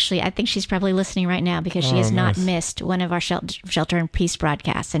lady, actually, I think she's probably listening right now, because she has not missed one of our Shelter and Peace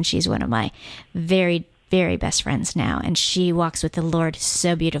broadcasts, and she's one of my very, very best friends now, and she walks with the Lord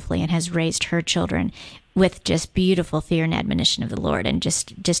so beautifully and has raised her children with just beautiful fear and admonition of the Lord, and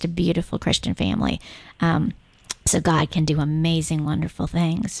just a beautiful Christian family. So God can do amazing, wonderful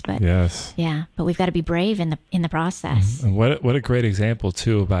things. But but we've got to be brave in the process. And what a great example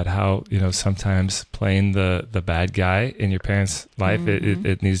too about how sometimes playing the bad guy in your parents' life,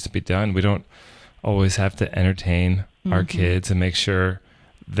 it needs to be done. We don't always have to entertain our kids and make sure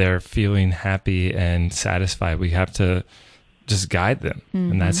they're feeling happy and satisfied. We have to just guide them.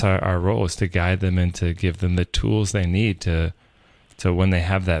 And that's our role, is to guide them and to give them the tools they need to when they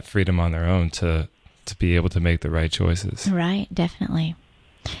have that freedom on their own to be able to make the right choices. Right, definitely.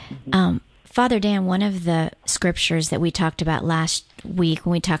 Father Dan, one of the scriptures that we talked about last week,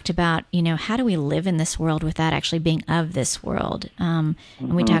 when we talked about, how do we live in this world without actually being of this world? And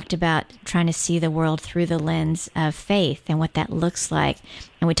we talked about trying to see the world through the lens of faith and what that looks like.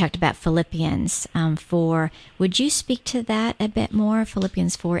 And we talked about Philippians 4. Would you speak to that a bit more?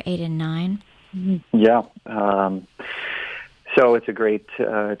 Philippians 4, 8, and 9? Yeah. So it's a great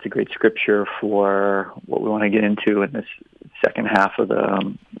scripture for what we want to get into in this second half of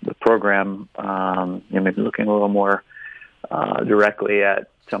the program. Maybe looking a little more directly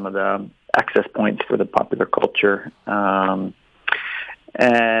at some of the access points for the popular culture.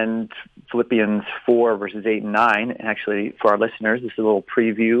 And Philippians 4, verses 8 and 9, actually, for our listeners, this is a little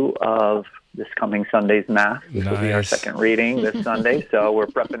preview of this coming Sunday's Mass. This will be our second reading this Sunday, so we're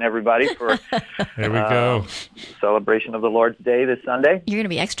prepping everybody for here we go. Celebration of the Lord's Day this Sunday. You're going to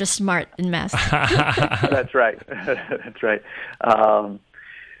be extra smart in Mass. That's right. That's right.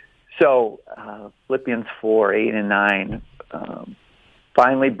 Philippians 4, 8 and 9.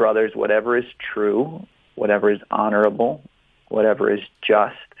 Finally, brothers, whatever is true, whatever is honorable, whatever is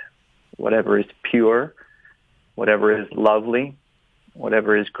just, whatever is pure, whatever is lovely,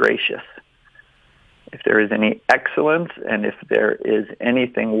 whatever is gracious, if there is any excellence, and if there is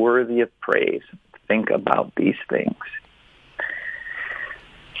anything worthy of praise, think about these things.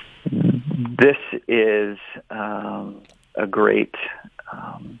 This is a great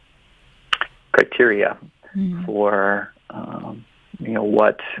criteria for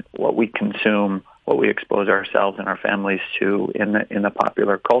what we consume, what we expose ourselves and our families to in the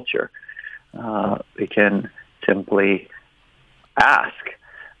popular culture. We can simply ask,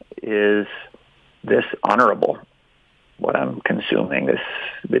 is this honorable? what I'm consuming, this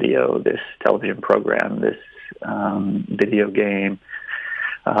video, this television program, this video game.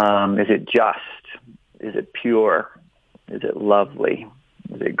 Is it just? Is it pure? Is it lovely?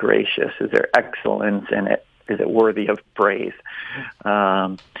 Is it gracious? Is there excellence in it? Is it worthy of praise?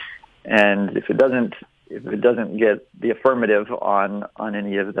 And if it doesn't get the affirmative on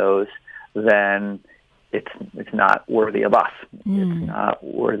any of those, then it's not worthy of us. It's not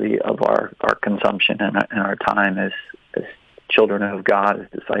worthy of our consumption and our time as children of God,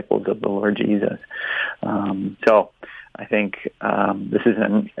 as disciples of the Lord Jesus. So I think this is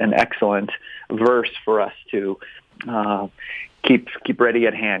an excellent verse for us to keep ready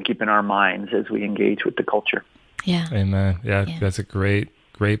at hand, keep in our minds as we engage with the culture. Yeah. Amen. Yeah, that's a great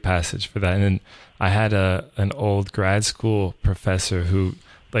passage for that. And then I had an old grad school professor who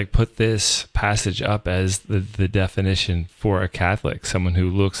put this passage up as the definition for a Catholic, someone who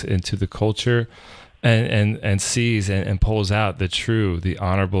looks into the culture and sees and pulls out the true, the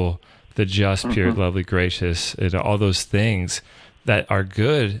honorable, the just, pure, lovely, gracious, all those things that are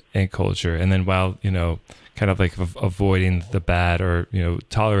good in culture. And then while, kind of avoiding the bad or,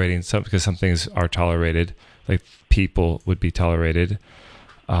 tolerating some, because some things are tolerated, like people would be tolerated.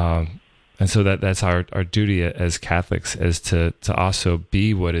 And so that's our duty as Catholics, is to also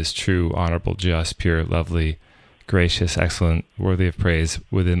be what is true, honorable, just, pure, lovely, gracious, excellent, worthy of praise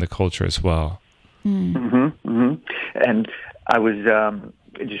within the culture as well. And I was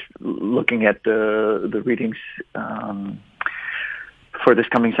just looking at the readings for this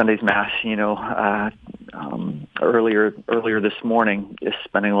coming Sunday's Mass, earlier this morning, just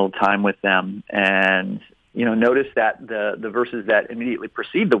spending a little time with them, and notice that the verses that immediately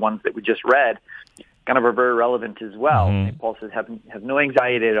precede the ones that we just read kind of are very relevant as well. And Paul says, have no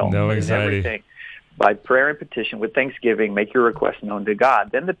anxiety at all. No anxiety. Everything. By prayer and petition, with thanksgiving, make your requests known to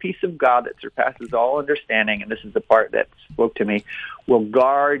God. Then the peace of God that surpasses all understanding, and this is the part that spoke to me, will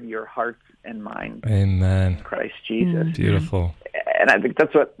guard your hearts and minds. Amen. In Christ Jesus. Beautiful. And I think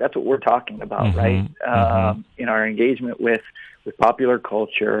that's what we're talking about, right? In our engagement with popular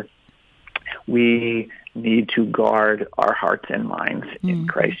culture, we need to guard our hearts and minds in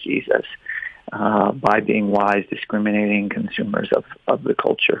Christ Jesus by being wise, discriminating consumers of the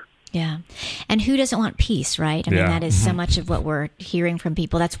culture. Yeah. And who doesn't want peace, right? I mean, that is so much of what we're hearing from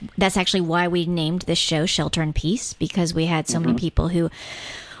people. That's actually why we named this show Shelter in Peace, because we had so many people who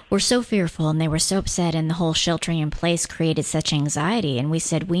were so fearful and they were so upset, and the whole sheltering in place created such anxiety. And we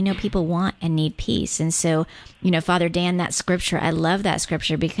said, we know people want and need peace. And so, Father Dan, that scripture, I love that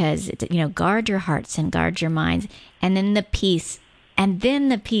scripture because, guard your hearts and guard your minds, and then the peace,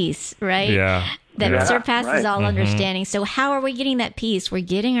 right? Yeah. That surpasses all understanding. So how are we getting that peace? We're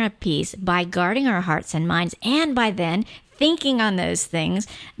getting our peace by guarding our hearts and minds, and by then thinking on those things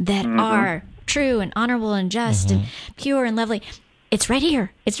that are true and honorable and just and pure and lovely. It's right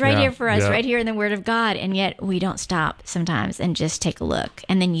here. It's right here for us, right here in the Word of God. And yet we don't stop sometimes and just take a look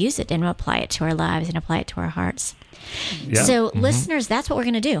and then use it and apply it to our lives and apply it to our hearts. Yeah. So listeners, that's what we're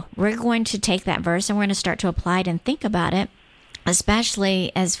going to do. We're going to take that verse and we're going to start to apply it and think about it.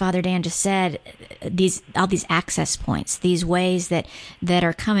 Especially, as Father Dan just said, all these access points, these ways that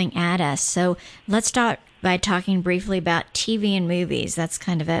are coming at us. So let's start by talking briefly about TV and movies. That's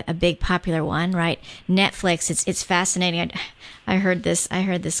kind of a big popular one, right? Netflix. It's fascinating. I heard this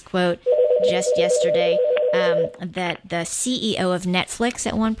quote just yesterday that the CEO of Netflix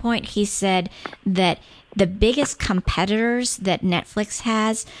at one point, he said that the biggest competitors that Netflix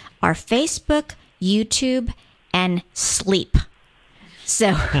has are Facebook, YouTube, and sleep.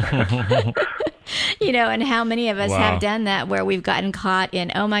 So, and how many of us have done that, where we've gotten caught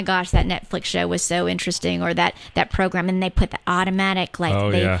in, oh my gosh, that Netflix show was so interesting, or that program, and they put the automatic,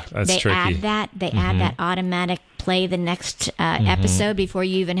 they tricky. add that automatic play the next episode before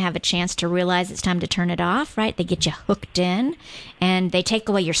you even have a chance to realize it's time to turn it off, right? They get you hooked in, and they take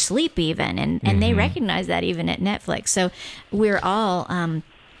away your sleep even, and they recognize that even at Netflix. So we're all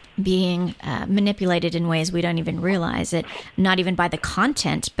being manipulated in ways we don't even realize it, not even by the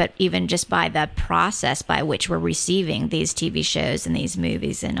content, but even just by the process by which we're receiving these TV shows and these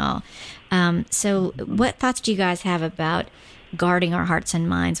movies and all. So what thoughts do you guys have about guarding our hearts and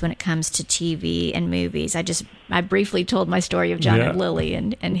minds when it comes to TV and movies? I briefly told my story of John and Lily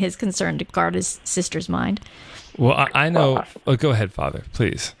and his concern to guard his sister's mind. Well, I know. Go ahead, Father,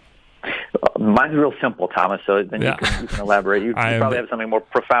 please. Mine's real simple, Thomas, so then you can elaborate. You probably have something more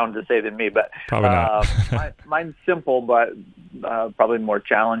profound to say than me, but probably not. Mine's simple, but probably more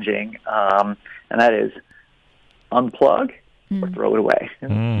challenging, and that is unplug or throw it away.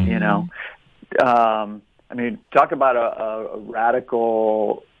 I mean, talk about a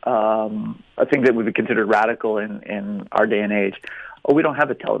radical a thing that would be considered radical in our day and age. Oh, we don't have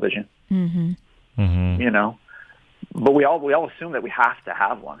a television, but we all assume that we have to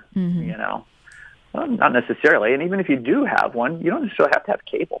have one, Well, not necessarily. And even if you do have one, you don't necessarily have to have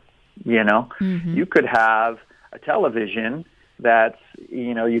cable, You could have a television that's,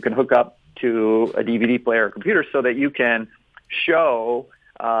 you can hook up to a DVD player or computer so that you can show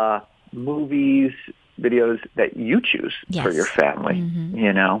movies, videos that you choose for your family,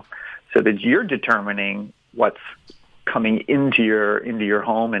 so that you're determining what's coming into your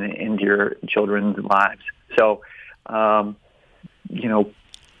home and into your children's lives. So,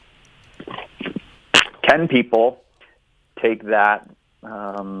 can people take that?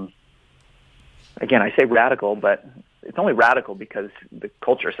 Again, I say radical, but it's only radical because the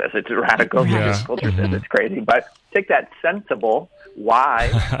culture says it's radical. Yeah. The culture says it's crazy. But take that sensible,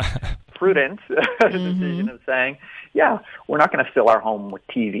 wise, prudent decision of saying, we're not going to fill our home with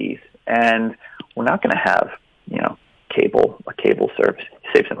TVs, and we're not going to have, a cable service.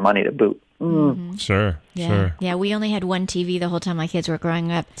 Save some money to boot. Sure. Yeah, we only had one TV the whole time my kids were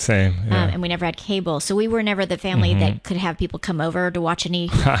growing up. Same. Yeah. And we never had cable. So we were never the family that could have people come over to watch any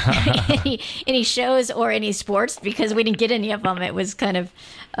any shows or any sports because we didn't get any of them. It was kind of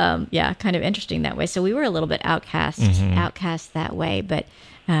interesting that way. So we were a little bit outcast that way. But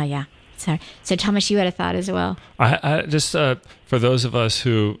Sorry. So Thomas, you had a thought as well. I just for those of us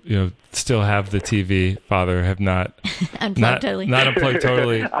who still have the TV, Father, have not unplugged totally. Not unplugged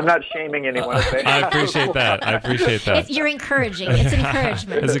totally. I'm not shaming anyone. I appreciate that. You're encouraging. It's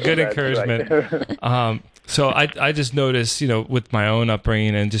encouragement. It's a good encouragement. Right. So I just noticed, with my own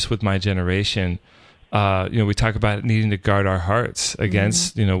upbringing and just with my generation, we talk about needing to guard our hearts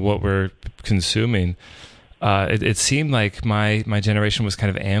against what we're consuming. It seemed like my generation was kind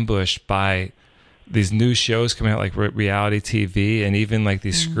of ambushed by these new shows coming out, like reality TV, and even like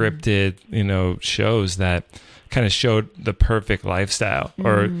these scripted, shows that kind of showed the perfect lifestyle,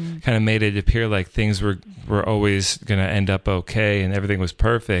 or kind of made it appear like things were always going to end up okay and everything was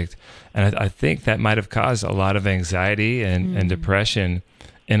perfect. And I think that might have caused a lot of anxiety and depression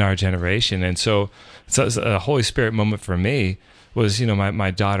in our generation. And so it's a Holy Spirit moment for me. Was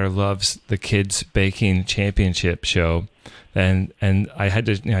my daughter loves the Kids Baking Championship show, and I had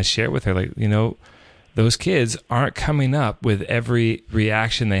to I share with her, like, those kids aren't coming up with every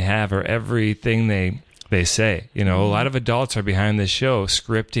reaction they have or everything they say. A lot of adults are behind this show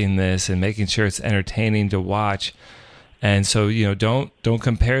scripting this and making sure it's entertaining to watch, and so don't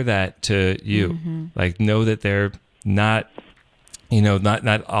compare that to you. Like, know that they're not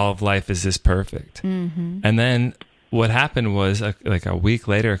not all of life is this perfect. And then what happened was, a couple weeks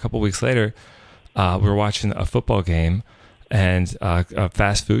later, we were watching a football game, and a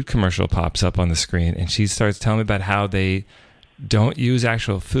fast food commercial pops up on the screen, and she starts telling me about how they don't use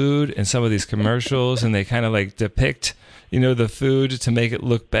actual food in some of these commercials, and they kind of like depict, the food to make it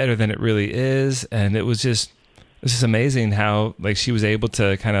look better than it really is. And it was just amazing how like she was able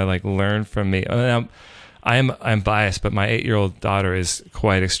to kind of like learn from me. I'm biased, but my 8-year-old daughter is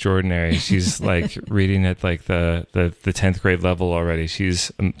quite extraordinary. She's like reading at like the 10th grade level already.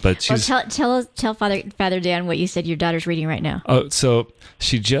 Tell Father Dan what you said your daughter's reading right now. Oh, so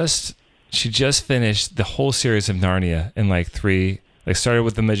she just finished the whole series of Narnia in like 3. Like, started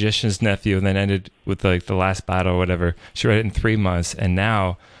with The Magician's Nephew and then ended with like The Last Battle or whatever. She read it in 3 months, and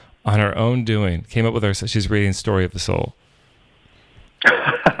now on her own doing came up with her. So she's reading Story of the Soul.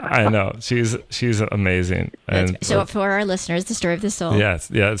 I know, she's amazing. And so for our listeners, The Story of the Soul. Yes,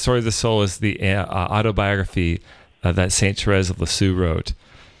 The Story of the Soul is the autobiography that Saint Therese of Lisieux wrote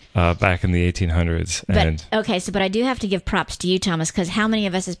back in the 1800s. But I do have to give props to you, Thomas, because how many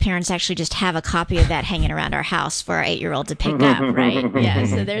of us as parents actually just have a copy of that hanging around our house for our 8-year-old to pick up, right? Yeah.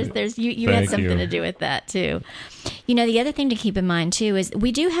 So there's you had something to do with that too. The other thing to keep in mind too is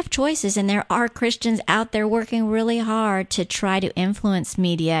we do have choices, and there are Christians out there working really hard to try to influence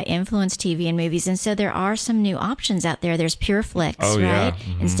media, influence TV and movies, and so there are some new options out there. There's PureFlix, right? Yeah.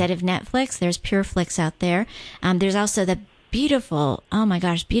 Instead of Netflix, there's PureFlix out there. There's also the beautiful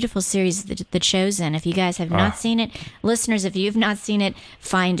series, The Chosen. If you guys have not seen it, listeners, if you've not seen it,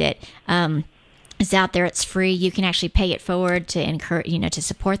 find it. It's out there. It's free. You can actually pay it forward to encourage, to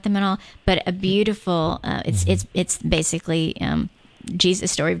support them and all. But a beautiful, it's basically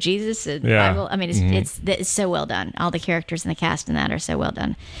Jesus, story of Jesus. Bible. I mean, it's so well done. All the characters and the cast in that are so well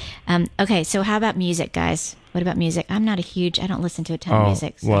done. Okay, so how about music, guys? What about music? I don't listen to a ton of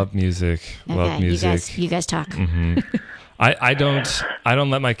music. So. Love music. Okay, love music. You guys talk. I don't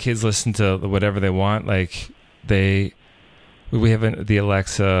let my kids listen to whatever they want. Like we have the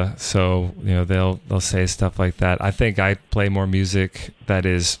Alexa, so they'll say stuff like that. I think I play more music that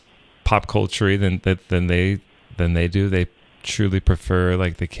is pop culture than they do. They truly prefer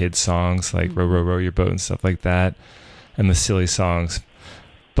like the kids songs, like Row Row Row Your Boat and stuff like that, and the silly songs.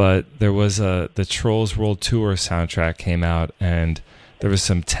 But there was the Trolls World Tour soundtrack came out, and there was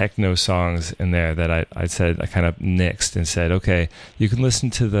some techno songs in there that I kind of nixed and said, okay, you can listen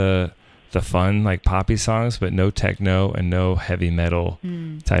to the fun like poppy songs, but no techno and no heavy metal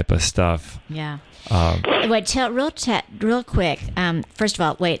type of stuff. Yeah. Wait, real quick. First of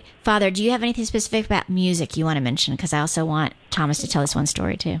all, wait, Father, do you have anything specific about music you want to mention? Because I also want Thomas to tell us one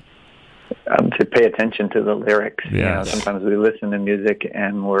story too. To pay attention to the lyrics. Yes. Sometimes we listen to music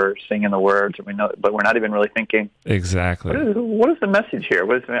and we're singing the words, and we know, but we're not even really thinking. Exactly. What is the message here?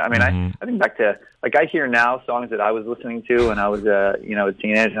 I think back to like I hear now songs that I was listening to when I was a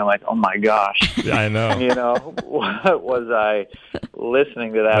teenager, and I'm like, oh my gosh, I know. What was I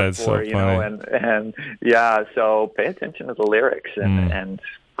listening to that That's for? So funny. And yeah, so pay attention to the lyrics and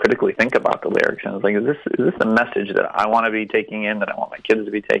critically think about the lyrics. And I was like, is this the message that I want to be taking in, that I want my kids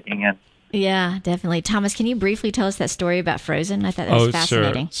to be taking in? Yeah, definitely. Thomas, can you briefly tell us that story about Frozen? I thought that was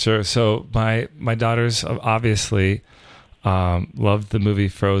fascinating. Sure. So my daughters obviously loved the movie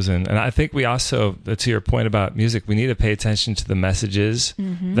Frozen. And I think we also, to your point about music, we need to pay attention to the messages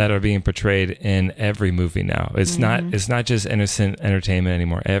that are being portrayed in every movie now. It's not just innocent entertainment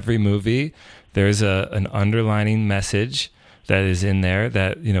anymore. Every movie, there's an underlining message that is in there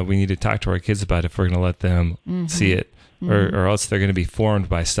that we need to talk to our kids about if we're going to let them see it. Or else they're going to be formed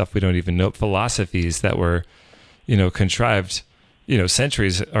by stuff we don't even know. Philosophies that were, contrived,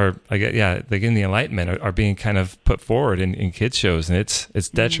 centuries, or like in the Enlightenment are being kind of put forward in kids shows, and it's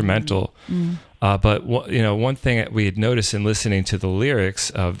detrimental. But one thing that we had noticed in listening to the lyrics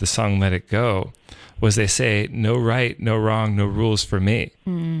of the song "Let It Go" was they say no right, no wrong, no rules for me.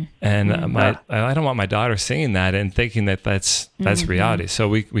 And I don't want my daughter singing that and thinking that that's reality. So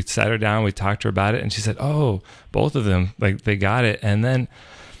we sat her down, we talked to her about it, and she said, oh, both of them, like they got it. And then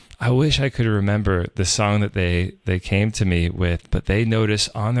I wish I could remember the song that they came to me with, but they noticed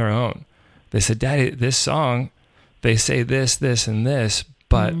on their own. They said, Daddy, this song, they say this, this, and this,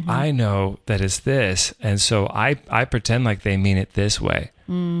 but I know that it's this. And so I pretend like they mean it this way.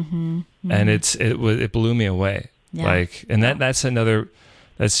 And it blew me away. Yeah. That's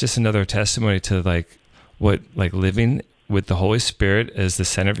just another testimony to like living with the Holy Spirit as the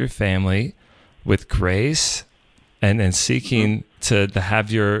center of your family, with grace, and seeking to have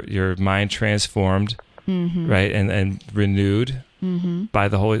your mind transformed, right, and renewed by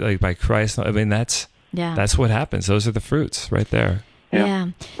the Holy, by Christ. I mean, that's what happens. Those are the fruits right there. Yeah.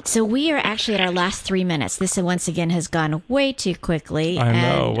 So we are actually at our last 3 minutes. This once again has gone way too quickly. I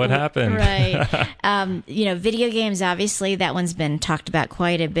know. What happened? Right. Video games, obviously, that one's been talked about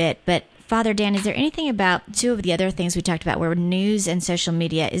quite a bit. But Father Dan, is there anything about two of the other things we talked about were news and social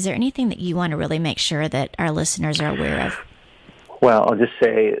media? Is there anything that you want to really make sure that our listeners are aware of? Well, I'll just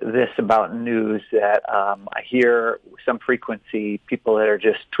say this about news, that I hear some frequency people that are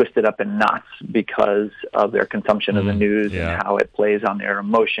just twisted up in knots because of their consumption of the news and how it plays on their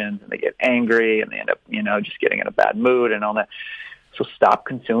emotions, and they get angry and they end up, just getting in a bad mood and all that. So stop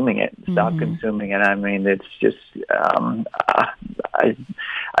consuming it. Stop consuming it. I mean, it's just, I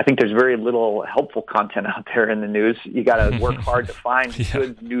think there's very little helpful content out there in the news. You got to work hard to find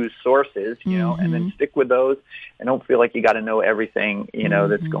good news sources, and then stick with those, and don't feel like you got to know everything,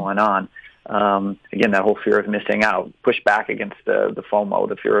 that's going on. Again, that whole fear of missing out. Push back against the FOMO,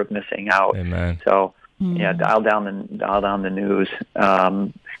 the fear of missing out. Amen. So, dial down the news.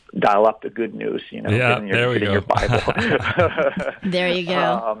 Dial up the good news, get in your Bible. There you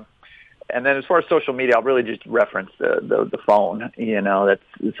go. And then as far as social media, I'll really just reference the phone. That's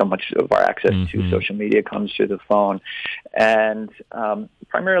so much of our access to social media comes through the phone. And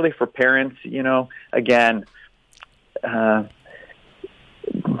primarily for parents, again,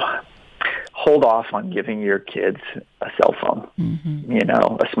 hold off on giving your kids a cell phone,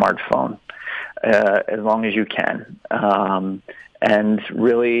 a smartphone, as long as you can. And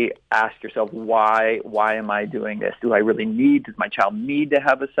really ask yourself, why am I doing this? Does my child need to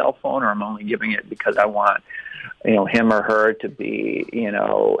have a cell phone, or am I only giving it because I want, him or her to be,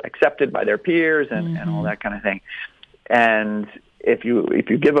 accepted by their peers and all that kind of thing? And if you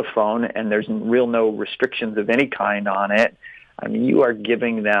give a phone and there's no restrictions of any kind on it, I mean, you are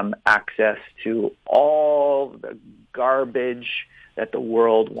giving them access to all the garbage that the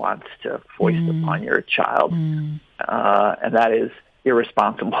world wants to foist upon your child. And that is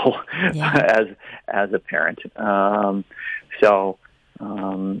irresponsible as a parent. So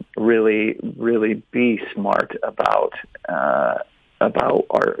really, really be smart about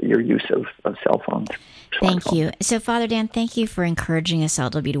your use of cell phones. Thank you. So, Father Dan, thank you for encouraging us all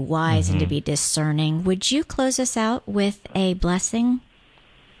to be wise and to be discerning. Would you close us out with a blessing?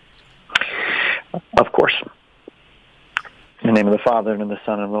 Of course. In the name of the Father, and of the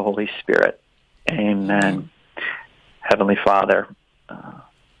Son, and of the Holy Spirit. Amen. Heavenly Father,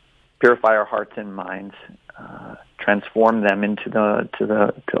 purify our hearts and minds, transform them into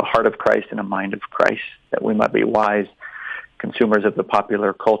the heart of Christ and a mind of Christ, that we might be wise consumers of the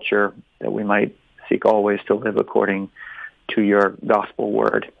popular culture, that we might seek always to live according to your gospel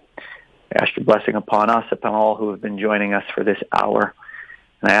word. I ask your blessing upon us, upon all who have been joining us for this hour.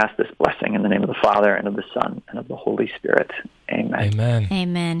 And I ask this blessing in the name of the Father, and of the Son, and of the Holy Spirit. Amen. Amen.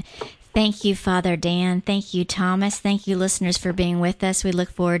 Amen. Thank you, Father Dan. Thank you, Thomas. Thank you, listeners, for being with us. We look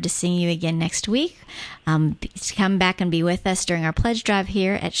forward to seeing you again next week. Come back and be with us during our pledge drive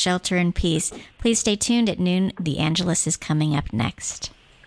here at Shelter in Peace. Please stay tuned. At noon, the Angelus is coming up next.